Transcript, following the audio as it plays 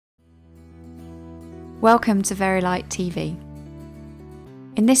Welcome to Varilight TV.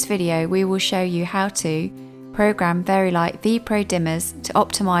 In this video we will show you how to program Varilight V-Pro dimmers to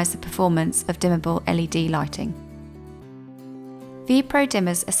optimise the performance of dimmable LED lighting. V-Pro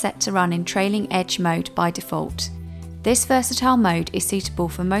dimmers are set to run in trailing edge mode by default. This versatile mode is suitable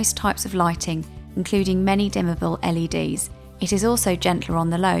for most types of lighting, including many dimmable LEDs. It is also gentler on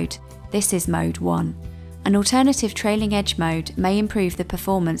the load. This is mode 1. An alternative trailing edge mode may improve the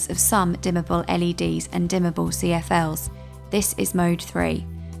performance of some dimmable LEDs and dimmable CFLs. This is mode 3.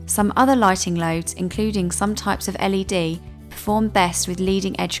 Some other lighting loads, including some types of LED, perform best with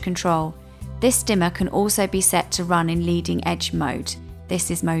leading edge control. This dimmer can also be set to run in leading edge mode. This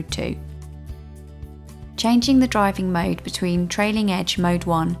is mode 2. Changing the driving mode between trailing edge mode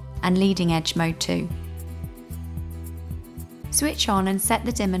 1 and leading edge mode 2. Switch on and set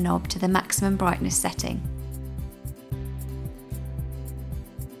the dimmer knob to the maximum brightness setting.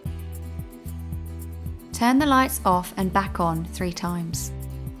 Turn the lights off and back on 3 times.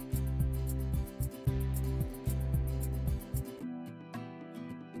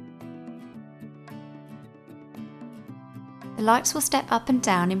 The lights will step up and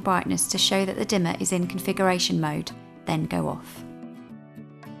down in brightness to show that the dimmer is in configuration mode, then go off.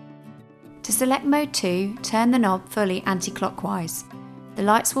 To select mode 2, turn the knob fully anti-clockwise. The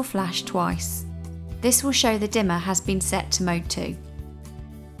lights will flash twice. This will show the dimmer has been set to mode 2.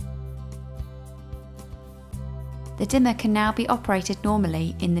 The dimmer can now be operated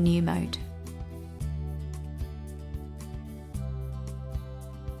normally in the new mode.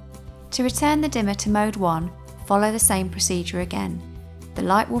 To return the dimmer to mode 1, follow the same procedure again. The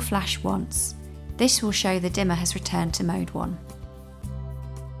light will flash once. This will show the dimmer has returned to mode 1.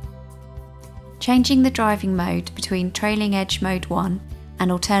 Changing the driving mode between trailing edge mode 1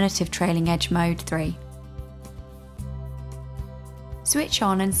 and alternative trailing edge mode 3. Switch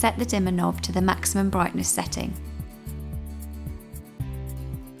on and set the dimmer knob to the maximum brightness setting.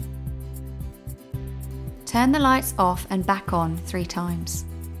 Turn the lights off and back on 3 times.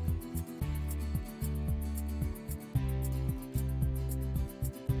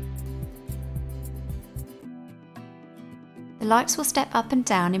 The lights will step up and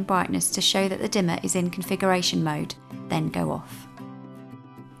down in brightness to show that the dimmer is in configuration mode, then go off.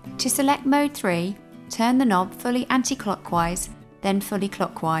 To select mode 3, turn the knob fully anti-clockwise, then fully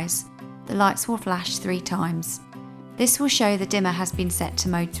clockwise. The lights will flash 3 times. This will show the dimmer has been set to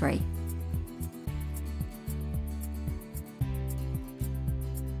mode 3.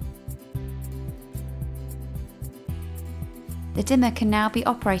 The dimmer can now be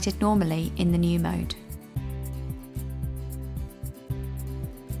operated normally in the new mode.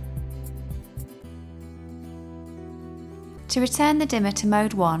 To return the dimmer to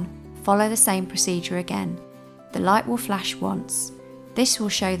mode 1, follow the same procedure again. The light will flash once. This will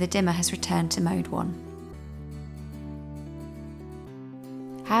show the dimmer has returned to mode 1.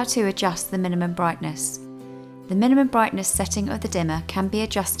 How to adjust the minimum brightness. The minimum brightness setting of the dimmer can be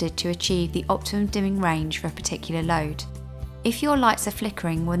adjusted to achieve the optimum dimming range for a particular load. If your lights are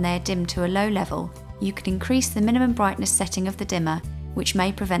flickering when they are dimmed to a low level, you can increase the minimum brightness setting of the dimmer, which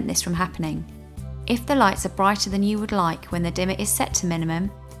may prevent this from happening. If the lights are brighter than you would like when the dimmer is set to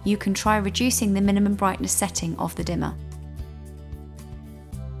minimum, you can try reducing the minimum brightness setting of the dimmer.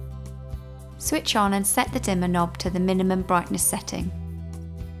 Switch on and set the dimmer knob to the minimum brightness setting.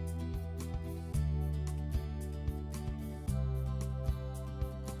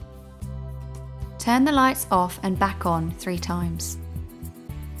 Turn the lights off and back on 3 times.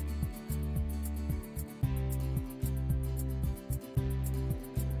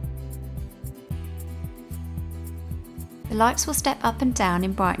 The lights will step up and down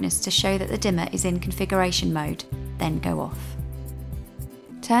in brightness to show that the dimmer is in configuration mode, then go off.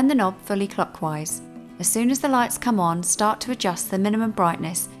 Turn the knob fully clockwise. As soon as the lights come on, start to adjust the minimum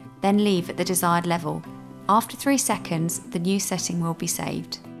brightness, then leave at the desired level. After 3 seconds, the new setting will be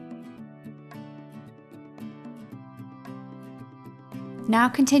saved. Now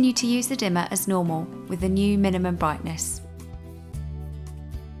continue to use the dimmer as normal with the new minimum brightness.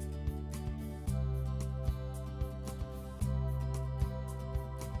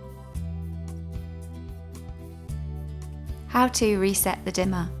 How to reset the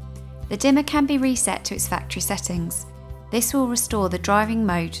dimmer. The dimmer can be reset to its factory settings. This will restore the driving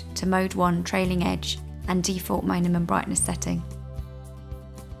mode to mode 1 trailing edge and default minimum brightness setting.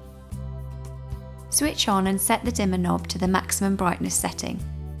 Switch on and set the dimmer knob to the maximum brightness setting.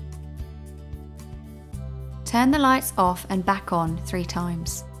 Turn the lights off and back on 3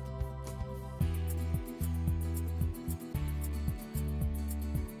 times.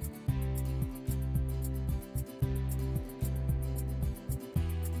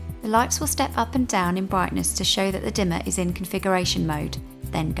 The lights will step up and down in brightness to show that the dimmer is in configuration mode,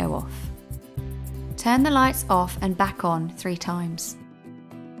 then go off. Turn the lights off and back on 3 times.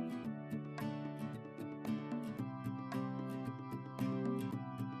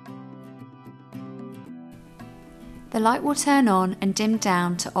 The light will turn on and dim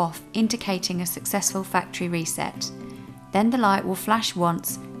down to off, indicating a successful factory reset. Then the light will flash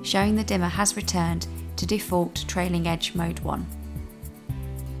once, showing the dimmer has returned to default trailing edge mode 1.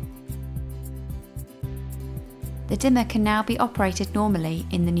 The dimmer can now be operated normally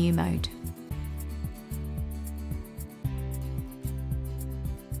in the new mode.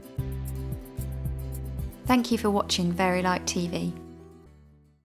 Thank you for watching Varilight TV.